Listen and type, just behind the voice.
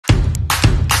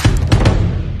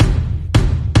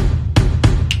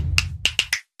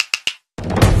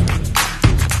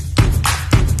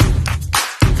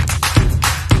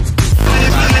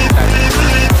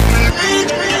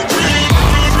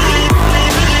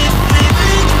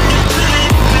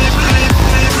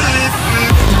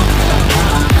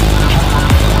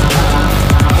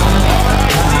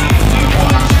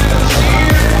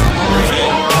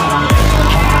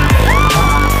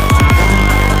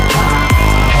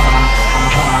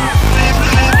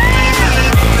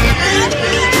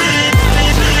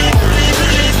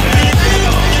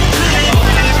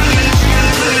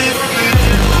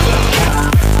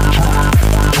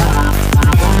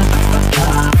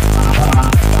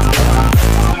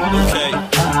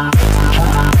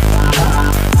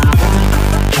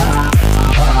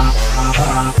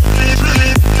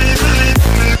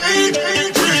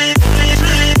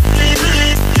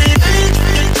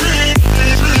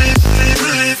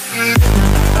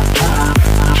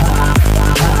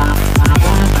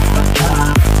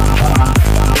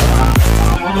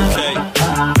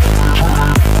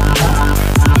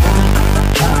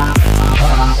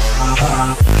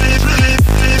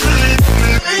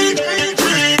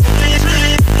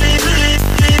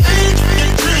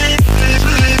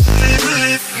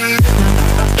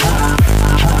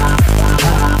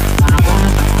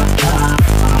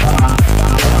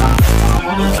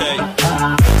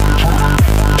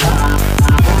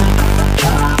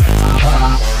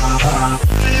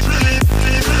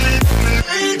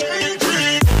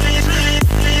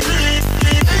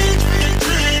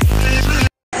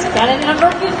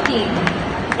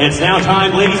It's now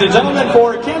time, ladies and gentlemen,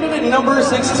 for candidate number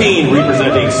 16,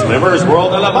 representing Swimmers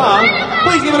World Alabang.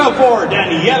 Please give it up for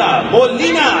Daniela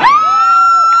Molina.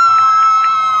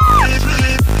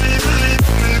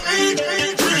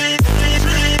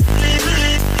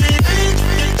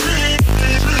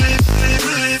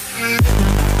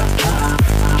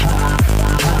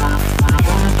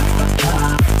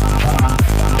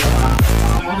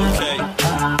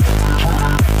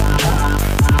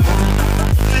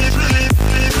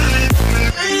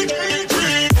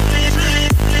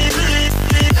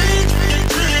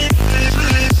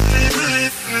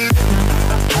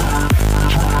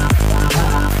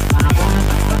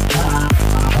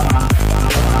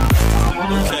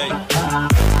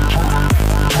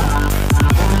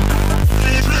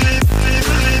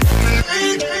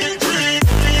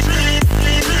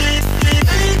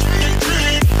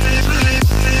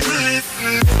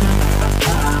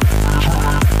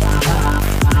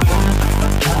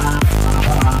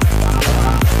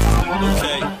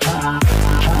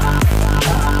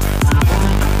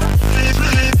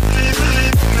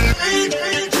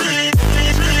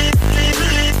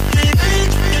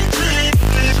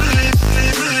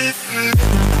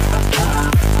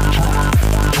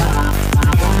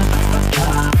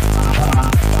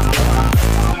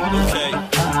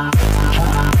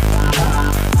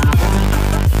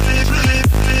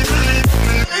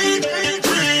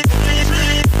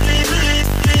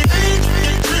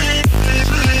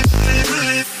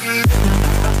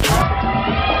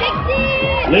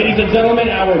 Ladies and gentlemen,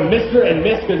 our Mr. and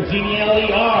Miss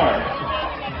Congeniality are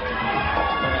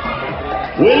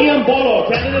William Bolo,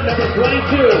 candidate number 22,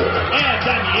 and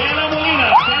Daniela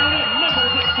Molina, candidate number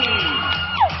 15.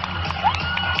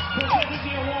 Presenting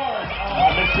the award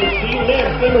are Mr. Steve Lim,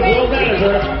 Slimmers World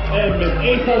Manager, and Ms.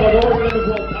 A. Salvador, Slimmers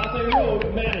World Pasay Road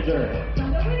Manager. The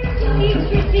winners will each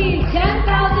receive 10,000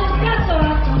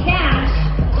 pesos cash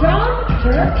from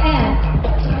Turf Ed.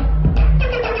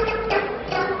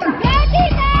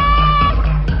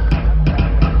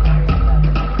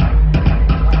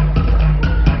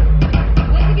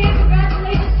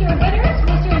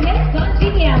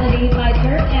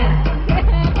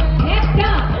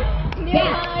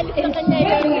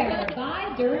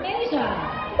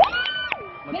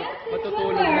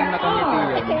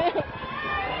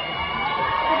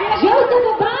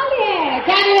 Joseph Abale,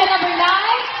 candidate number 9,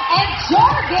 and